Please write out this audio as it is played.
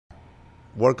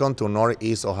Welcome to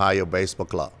Northeast Ohio Baseball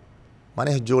Club. My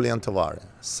name is Julian Tavarez,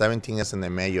 17 years in the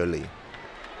Major League.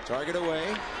 Target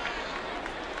away.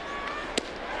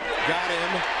 Got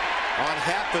him on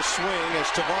half the swing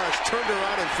as Tavarez turned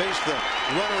around and faced the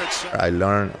runner at second. I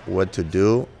learned what to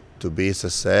do to be a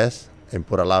success and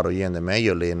put a lot of years in the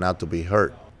Major League and not to be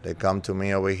hurt. They come to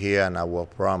me over here and I will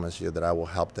promise you that I will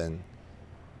help them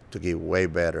to get way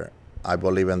better. I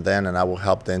believe in them and I will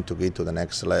help them to get to the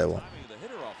next level. The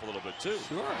hitter off a little bit too.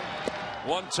 Sure.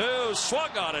 1-2,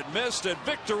 swung on it, missed it.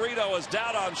 Victorino is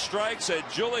down on strikes, and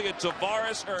Julian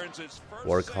Tavarez earns his first.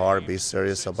 Work hard, be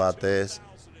serious about this,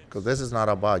 because this is not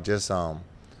about just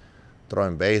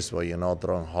throwing baseball,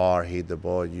 throwing hard, hit the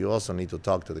ball. You also need to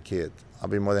talk to the kids. I'll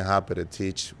be more than happy to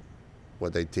teach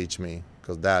what they teach me,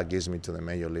 because that gives me to the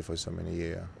Major League for so many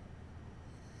years.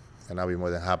 And I'll be more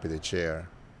than happy to share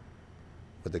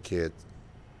with the kids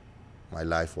my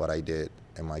life, what I did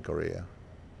in my career.